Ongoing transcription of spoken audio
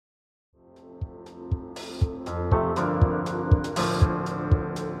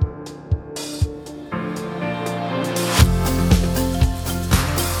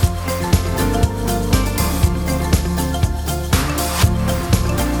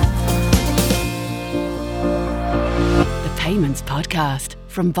Payments Podcast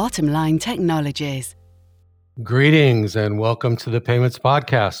from Bottomline Technologies. Greetings and welcome to the Payments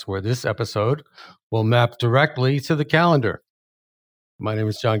Podcast, where this episode will map directly to the calendar. My name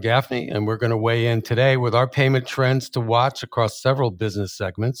is John Gaffney, and we're going to weigh in today with our payment trends to watch across several business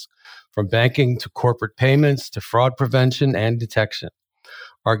segments, from banking to corporate payments to fraud prevention and detection.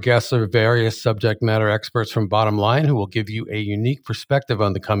 Our guests are various subject matter experts from Bottomline who will give you a unique perspective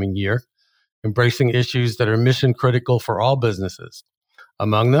on the coming year, embracing issues that are mission critical for all businesses.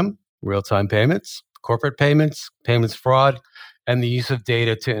 Among them, real-time payments, corporate payments, payments fraud, and the use of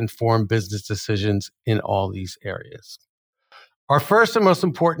data to inform business decisions in all these areas. Our first and most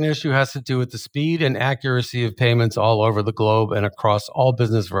important issue has to do with the speed and accuracy of payments all over the globe and across all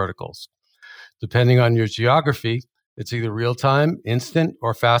business verticals. Depending on your geography, it's either real-time, instant,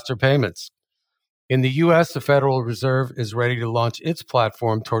 or faster payments. In the U.S., the Federal Reserve is ready to launch its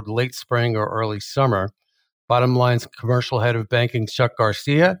platform toward late spring or early summer. Bottomline's commercial head of banking, Chuck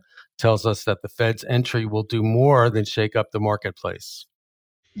Garcia, tells us that the Fed's entry will do more than shake up the marketplace.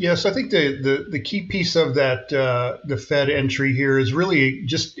 Yes, I think the key piece of that, the Fed entry here is really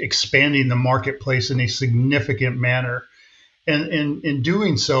just expanding the marketplace in a significant manner. And in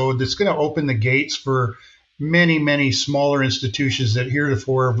doing so, that's going to open the gates for many smaller institutions that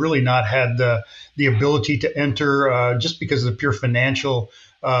heretofore have really not had the ability to enter just because of the pure financial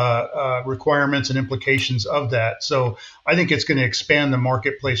requirements and implications of that. So I think it's going to expand the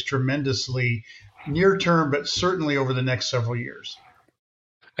marketplace tremendously near term, but certainly over the next several years.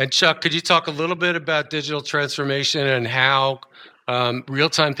 And Chuck, could you talk a little bit about digital transformation and how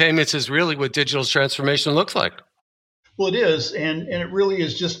real-time payments is really what digital transformation looks like? Well, it is, and it really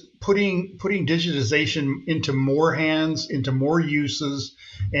is just putting digitization into more hands, into more uses,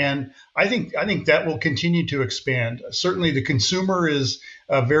 and I think that will continue to expand. Certainly, the consumer is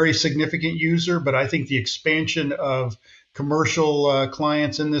a very significant user, but I think the expansion of commercial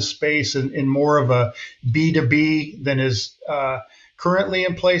clients in this space and more of a B2B than is currently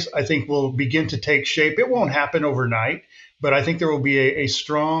in place, I think will begin to take shape. It won't happen overnight, but I think there will be a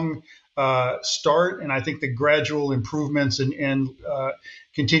strong start, and I think the gradual improvements and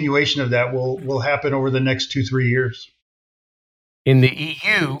continuation of that will happen over the next 2-3 years. In the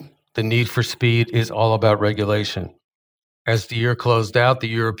EU, the need for speed is all about regulation. As the year closed out, the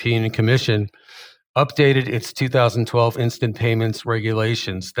European Commission updated its 2012 instant payments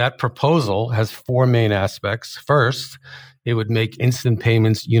regulations. That proposal has 4 main aspects. First, it would make instant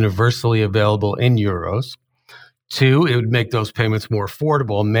payments universally available in euros. 2, it would make those payments more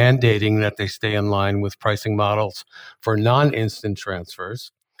affordable, mandating that they stay in line with pricing models for non-instant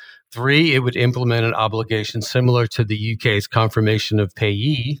transfers. 3, it would implement an obligation similar to the UK's confirmation of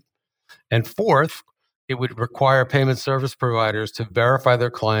payee. And 4th, it would require payment service providers to verify their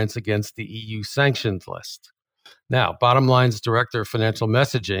clients against the EU sanctions list. Now, Bottomline's Director of Financial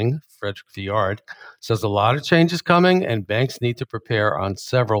Messaging, Frederick Viard, says a lot of change is coming and banks need to prepare on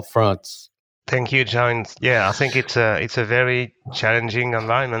several fronts. Thank you, John. Yeah, I think it's a very challenging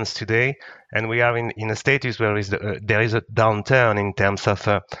environment today, and we are in a status where there is a downturn in terms of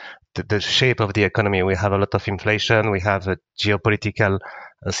the shape of the economy. We have a lot of inflation. We have a geopolitical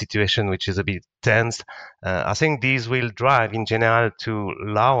situation which is a bit tense. I think these will drive, in general, to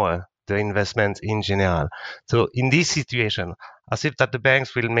lower the investment in general. So in this situation, I think that the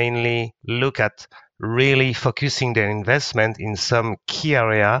banks will mainly look at really focusing their investment in some key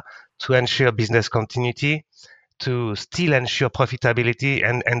area to ensure business continuity, to still ensure profitability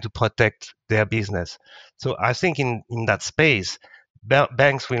and to protect their business. So I think in that space,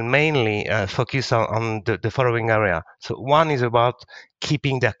 banks will mainly focus on the following area. So one is about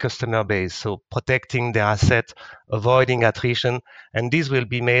keeping their customer base, so protecting their asset, avoiding attrition, and this will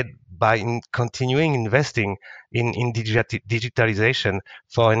be made by continuing investing in digitalization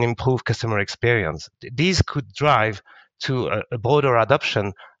for an improved customer experience. These could drive to a broader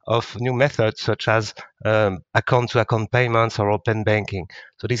adoption of new methods such as account-to-account payments or open banking.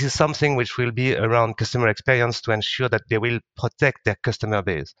 So this is something which will be around customer experience to ensure that they will protect their customer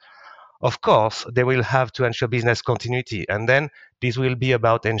base. Of course, they will have to ensure business continuity, and then this will be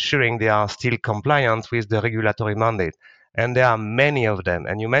about ensuring they are still compliant with the regulatory mandate. And there are many of them.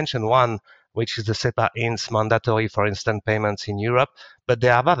 And you mentioned one, which is the SEPA INS mandatory for instant payments in Europe, but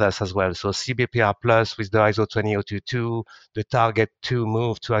there are others as well. So CBPR Plus with the ISO 20022, the Target 2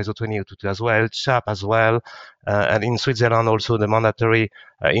 move to ISO 20022 as well, CHAP as well, and in Switzerland also the mandatory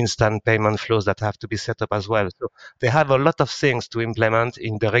instant payment flows that have to be set up as well. So they have a lot of things to implement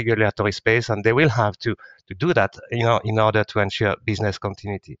in the regulatory space, and they will have to do that, in order to ensure business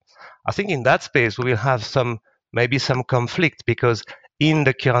continuity. I think in that space we will have maybe some conflict, because in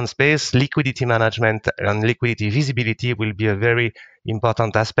the current space, liquidity management and liquidity visibility will be a very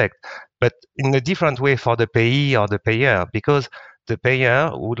important aspect, but in a different way for the payee or the payer, because the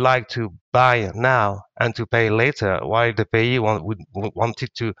payer would like to buy now and to pay later, while the payee would want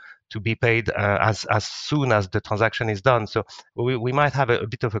it to be paid as soon as the transaction is done. So we might have a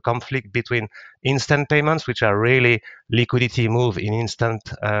bit of a conflict between instant payments, which are really liquidity move in an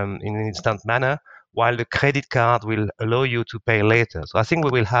instant manner, while the credit card will allow you to pay later. So I think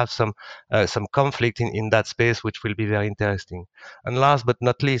we will have some conflict in that space, which will be very interesting. And last but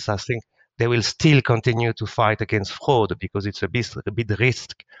not least, I think they will still continue to fight against fraud, because it's a big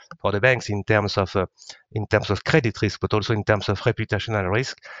risk for the banks in terms of credit risk, but also in terms of reputational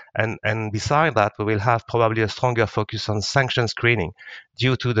risk. And beside that, we will have probably a stronger focus on sanction screening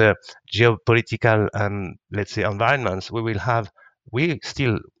due to the geopolitical, let's say, environments.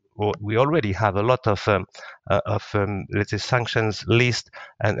 We already have a lot of let's say, sanctions list,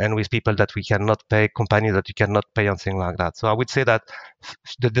 and with people that we cannot pay, companies that you cannot pay, and things like that. So I would say that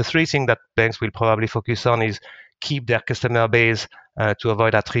the three things that banks will probably focus on is keep their customer base to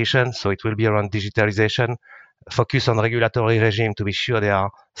avoid attrition. So it will be around digitalization, focus on regulatory regime to be sure they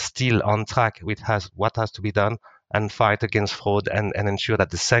are still on track with what has to be done, and fight against fraud and ensure that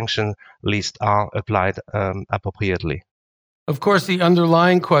the sanction lists are applied appropriately. Of course, the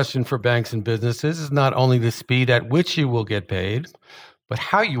underlying question for banks and businesses is not only the speed at which you will get paid, but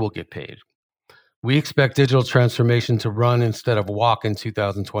how you will get paid. We expect digital transformation to run instead of walk in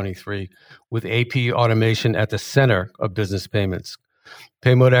 2023, with AP automation at the center of business payments.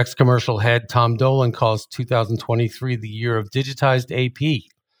 PayModex commercial head Tom Dolan calls 2023 the year of digitized AP,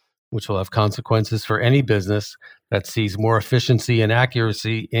 which will have consequences for any business that sees more efficiency and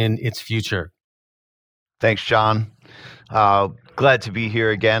accuracy in its future. Thanks, John. Glad to be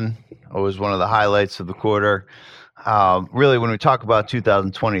here again. Always one of the highlights of the quarter. Really, when we talk about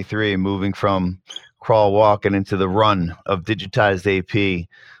 2023, moving from crawl, walk, and into the run of digitized AP,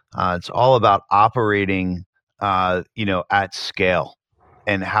 it's all about operating, at scale,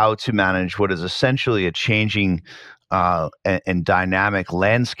 and how to manage what is essentially a changing and dynamic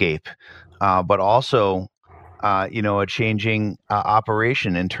landscape, but also a changing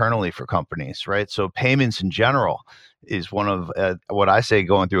operation internally for companies, right? So payments in general is one of what I say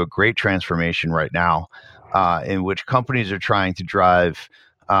going through a great transformation right now, in which companies are trying to drive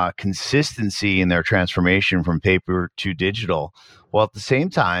consistency in their transformation from paper to digital, while at the same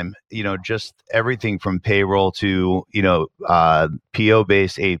time, just everything from payroll to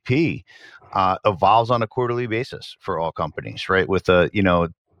PO-based AP evolves on a quarterly basis for all companies, right? With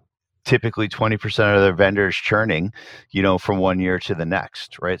typically 20% of their vendors churning, from one year to the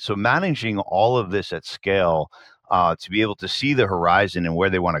next, right? So managing all of this at scale, to be able to see the horizon and where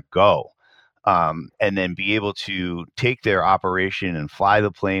they want to go, and then be able to take their operation and fly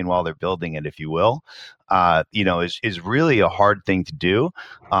the plane while they're building it, if you will, is really a hard thing to do,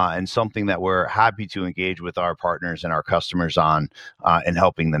 and something that we're happy to engage with our partners and our customers on, and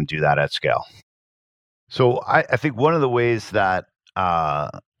helping them do that at scale. So I think one of the ways that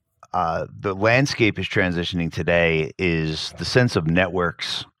the landscape is transitioning today is the sense of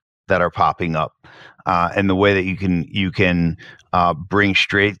networks that are popping up, and the way that you can bring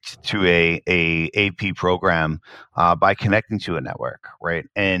straight to a AP program by connecting to a network, right?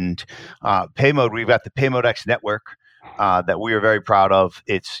 And Paymode, we've got the PayModex network that we are very proud of.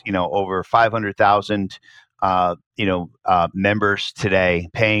 It's over 500,000 members today,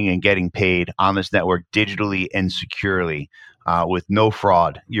 paying and getting paid on this network digitally and securely, with no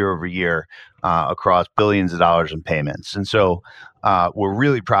fraud year over year, across billions of dollars in payments. And so we're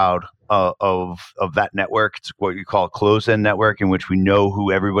really proud of that network. It's what you call a closed-end network, in which we know who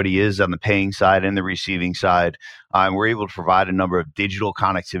everybody is on the paying side and the receiving side. And we're able to provide a number of digital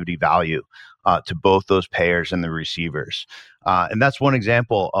connectivity value to both those payers and the receivers. And that's one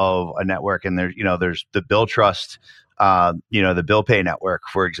example of a network. And there's the Bill Trust, the Bill Pay network,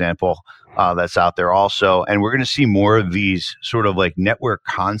 for example, that's out there also. And we're going to see more of these sort of like network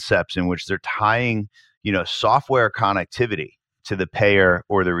concepts in which they're tying, software connectivity to the payer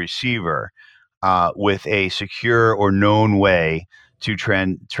or the receiver, with a secure or known way to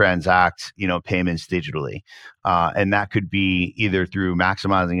transact, payments digitally. And that could be either through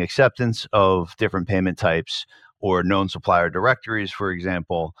maximizing acceptance of different payment types or known supplier directories, for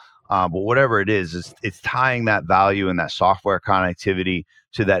example. But whatever it is, it's tying that value and that software connectivity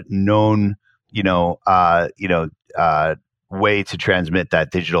to that known, way to transmit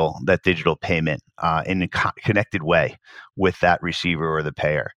that digital payment in a connected way with that receiver or the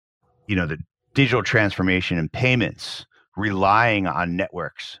payer. The digital transformation and payments relying on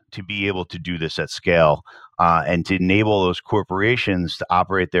networks to be able to do this at scale and to enable those corporations to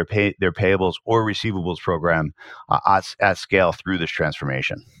operate their payables or receivables program at scale through this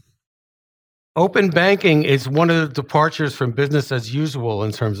transformation. Open banking is one of the departures from business as usual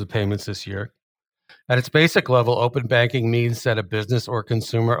in terms of payments this year. At its basic level, open banking means that a business or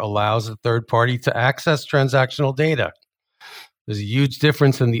consumer allows a third party to access transactional data. There's a huge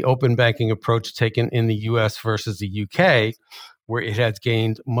difference in the open banking approach taken in the US versus the UK, where it has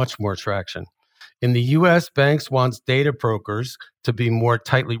gained much more traction. In the US, banks want data brokers to be more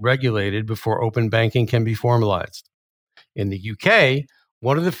tightly regulated before open banking can be formalized. In the UK,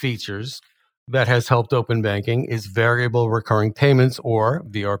 one of the features that has helped open banking is variable recurring payments, or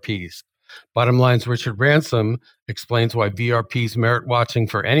VRPs. Bottom Line's Richard Ransom explains why VRPs merit watching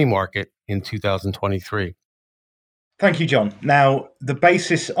for any market in 2023. Thank you, John. Now, the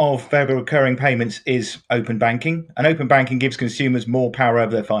basis of variable recurring payments is open banking, and open banking gives consumers more power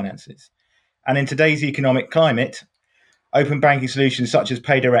over their finances. And in today's economic climate, open banking solutions such as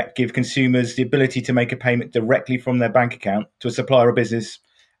PayDirect give consumers the ability to make a payment directly from their bank account to a supplier or business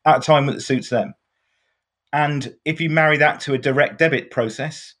at a time that suits them. And if you marry that to a direct debit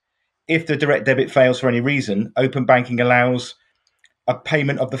process, if the direct debit fails for any reason, open banking allows a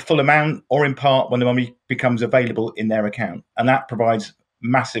payment of the full amount or in part when the money becomes available in their account. And that provides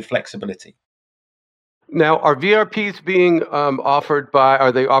massive flexibility. Now, are VRPs being offered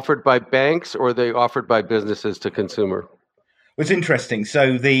by banks, or are they offered by businesses to consumer? Well, it's interesting.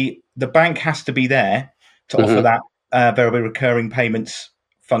 So the bank has to be there to offer that variable recurring payments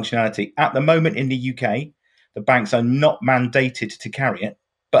functionality. At the moment in the UK, the banks are not mandated to carry it,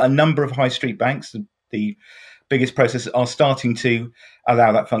 but a number of high street banks, the biggest processors, are starting to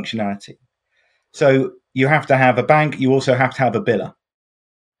allow that functionality. So you have to have a bank. You also have to have a biller.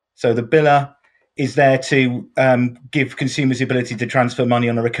 So the biller is there to give consumers the ability to transfer money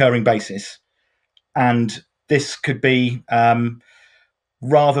on a recurring basis. And this could be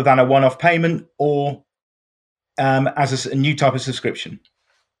rather than a one-off payment or as a new type of subscription.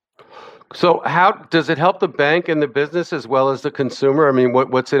 So how does it help the bank and the business as well as the consumer? I mean,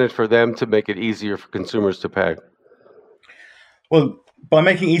 what's in it for them to make it easier for consumers to pay? Well, by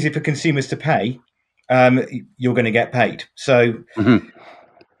making it easier for consumers to pay, you're going to get paid. So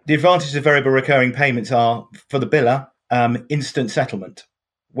the advantages of variable recurring payments are, for the biller, instant settlement.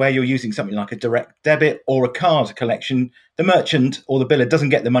 Where you're using something like a direct debit or a card collection, the merchant or the biller doesn't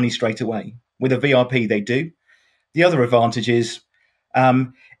get the money straight away. With a VRP, they do. The other advantage is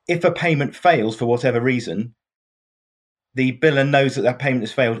if a payment fails for whatever reason, the biller knows that payment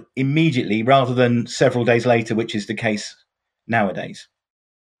has failed immediately rather than several days later, which is the case nowadays.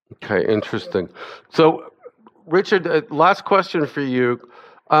 Okay, interesting. So, Richard, last question for you.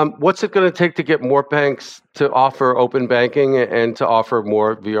 What's it going to take to get more banks to offer open banking and to offer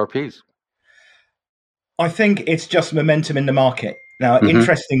more VRPs? I think it's just momentum in the market. Now,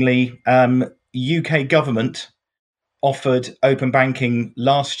 interestingly, UK government offered open banking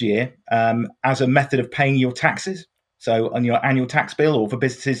last year as a method of paying your taxes. So on your annual tax bill, or for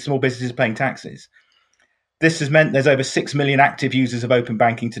businesses, small businesses paying taxes. This has meant there's over 6 million active users of open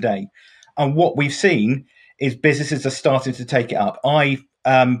banking today. And what we've seen is businesses are starting to take it up. I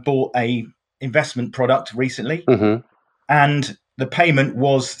bought a investment product recently, and the payment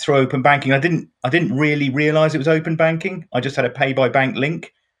was through open banking. I didn't really realize it was open banking. I just had a pay by bank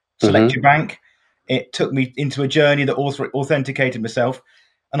link, select your bank. It took me into a journey that authenticated myself,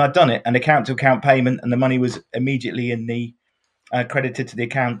 and I'd done it, an account to account payment, and the money was immediately in the credited to the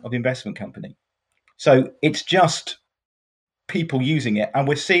account of the investment company. So it's just people using it, and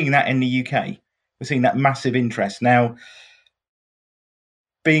we're seeing that in the UK. We're seeing that massive interest now.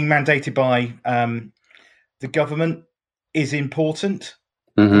 Being mandated by the government is important.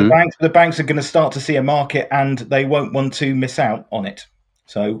 The banks are going to start to see a market, and they won't want to miss out on it.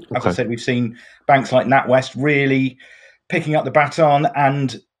 So, as I said, we've seen banks like NatWest really picking up the baton,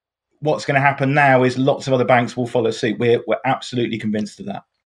 and what's going to happen now is lots of other banks will follow suit. We're absolutely convinced of that.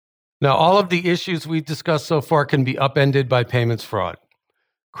 Now, all of the issues we've discussed so far can be upended by payments fraud.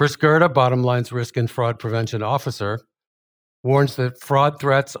 Chris Gerda, Bottom Line's Risk and Fraud Prevention Officer, warns that fraud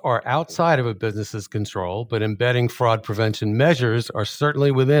threats are outside of a business's control, but embedding fraud prevention measures are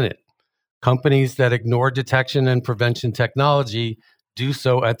certainly within it. Companies that ignore detection and prevention technology do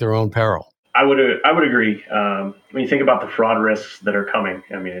so at their own peril. I would agree. When you think about the fraud risks that are coming,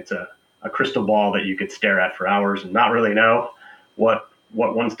 I mean, it's a crystal ball that you could stare at for hours and not really know what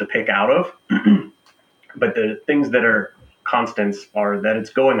ones to pick out of. But the things that are constants are that it's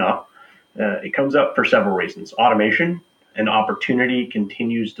going up. It comes up for several reasons. Automation and opportunity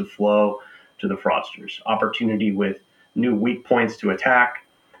continues to flow to the fraudsters. Opportunity with new weak points to attack,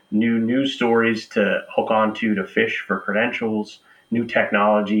 new news stories to hook onto to fish for credentials, new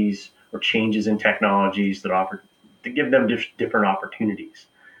technologies or changes in technologies that offer to give them different opportunities.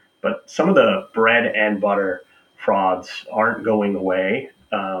 But some of the bread and butter frauds aren't going away.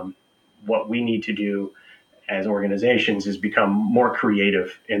 What we need to do as organizations is become more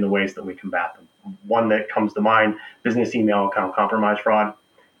creative in the ways that we combat them. One that comes to mind, business email account compromise fraud.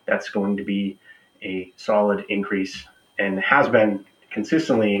 That's going to be a solid increase and has been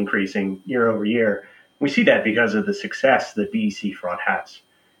consistently increasing year over year. We see that because of the success that BEC fraud has.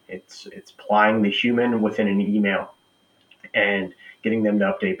 It's applying the human within an email and getting them to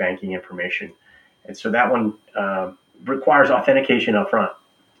update banking information. And so that one requires authentication up front,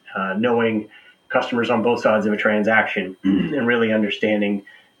 knowing customers on both sides of a transaction and really understanding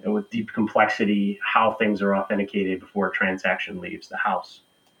with deep complexity how things are authenticated before a transaction leaves the house.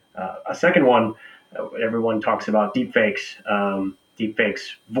 A second one, everyone talks about deepfakes,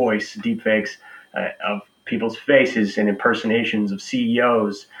 voice, deepfakes of people's faces and impersonations of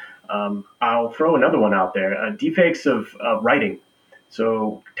CEOs. I'll throw another one out there, deepfakes of writing.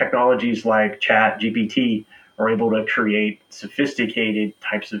 So technologies like Chat, GPT are able to create sophisticated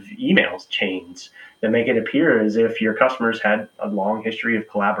types of emails chains that make it appear as if your customers had a long history of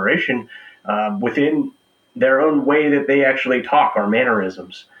collaboration within their own way that they actually talk or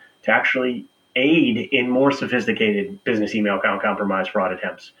mannerisms to actually aid in more sophisticated business email account compromise fraud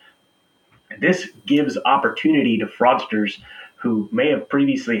attempts. This gives opportunity to fraudsters who may have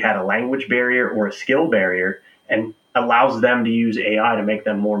previously had a language barrier or a skill barrier and allows them to use AI to make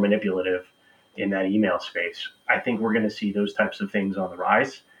them more manipulative in that email space. I think we're going to see those types of things on the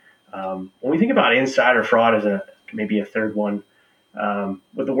rise. When we think about insider fraud as maybe a third one,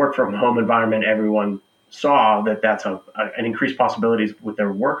 with the work from home environment, everyone saw that that's an increased possibilities with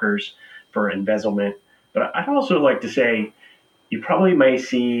their workers for embezzlement. But I'd also like to say you probably may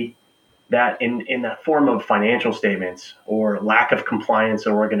see that in that form of financial statements or lack of compliance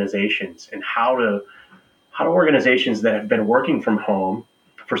of organizations, and how do organizations that have been working from home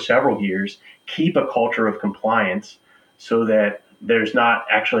for several years keep a culture of compliance so that there's not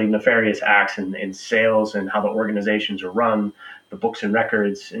actually nefarious acts in sales and how the organizations are run, the books and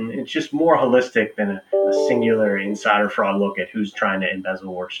records. And it's just more holistic than a singular insider fraud look at who's trying to embezzle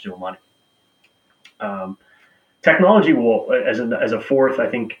or steal money. Technology will, as a fourth, I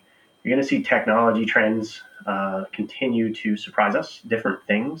think you're going to see technology trends continue to surprise us, different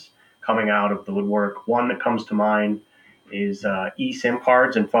things coming out of the woodwork. One that comes to mind is eSIM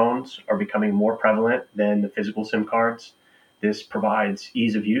cards and phones are becoming more prevalent than the physical SIM cards. This provides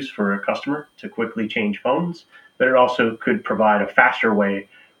ease of use for a customer to quickly change phones, but it also could provide a faster way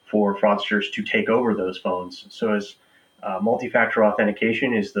for fraudsters to take over those phones. So as multi-factor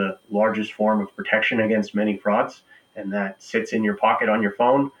authentication is the largest form of protection against many frauds, and that sits in your pocket on your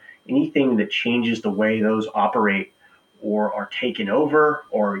phone, anything that changes the way those operate or are taken over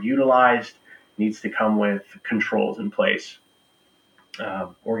or utilized needs to come with controls in place.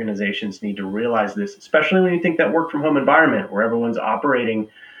 Organizations need to realize this, especially when you think that work from home environment where everyone's operating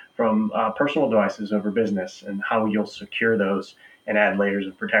from personal devices over business, and how you'll secure those and add layers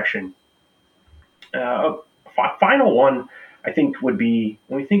of protection. Final one, I think, would be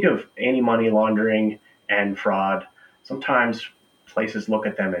when we think of anti-money laundering and fraud, sometimes places look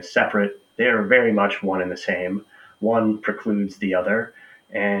at them as separate. They're very much one and the same. One precludes the other.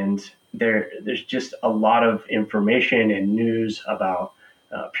 And there's just a lot of information and news about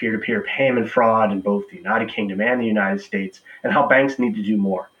peer-to-peer payment fraud in both the United Kingdom and the United States, and how banks need to do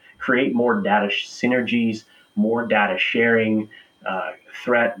more, create more data synergies, more data sharing,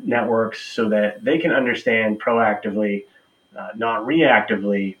 threat networks, so that they can understand proactively, not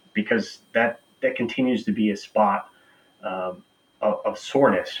reactively, because that continues to be a spot of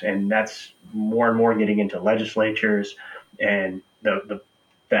soreness, and that's more and more getting into legislatures and the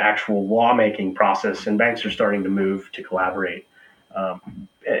actual lawmaking process, and banks are starting to move to collaborate.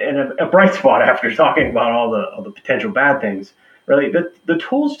 And a bright spot after talking about all the potential bad things, really, the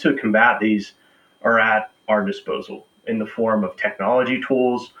tools to combat these are at our disposal in the form of technology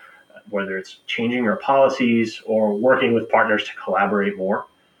tools, whether it's changing our policies or working with partners to collaborate more.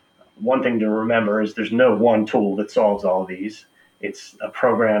 One thing to remember is there's no one tool that solves all of these. It's a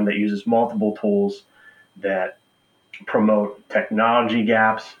program that uses multiple tools that promote technology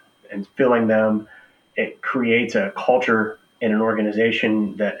gaps and filling them. It creates a culture in an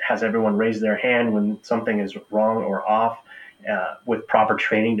organization that has everyone raise their hand when something is wrong or off, with proper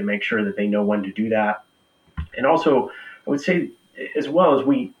training to make sure that they know when to do that. And also, I would say, as well as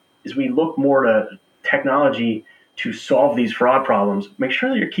we look more to technology to solve these fraud problems, make sure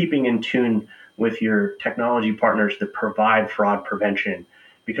that you're keeping in tune with your technology partners that provide fraud prevention,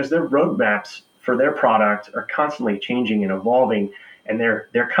 because their roadmaps for their product are constantly changing and evolving, and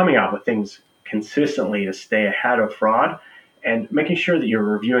they're coming out with things consistently to stay ahead of fraud, and making sure that you're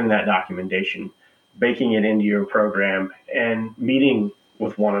reviewing that documentation, baking it into your program, and meeting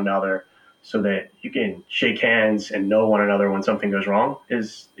with one another so that you can shake hands and know one another when something goes wrong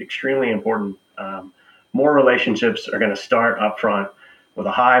is extremely important. More relationships are going to start up front with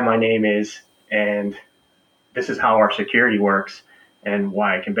a hi, my name is, and this is how our security works and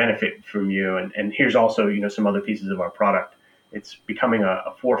why I can benefit from you. And here's also, some other pieces of our product. It's becoming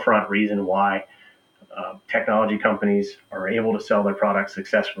a forefront reason why technology companies are able to sell their products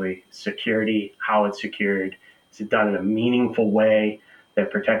successfully. Security, how it's secured, is it done in a meaningful way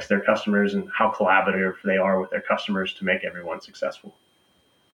that protects their customers, and how collaborative they are with their customers to make everyone successful.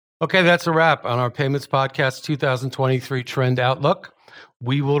 Okay, that's a wrap on our Payments Podcast 2023 Trend Outlook.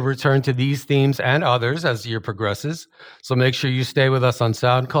 We will return to these themes and others as the year progresses, so make sure you stay with us on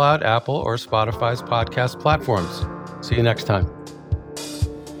SoundCloud, Apple, or Spotify's podcast platforms. See you next time.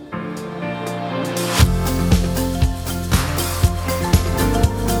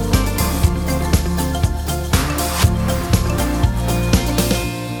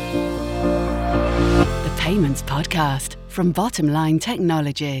 The Payments Podcast from Bottom Line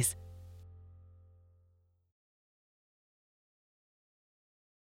Technologies.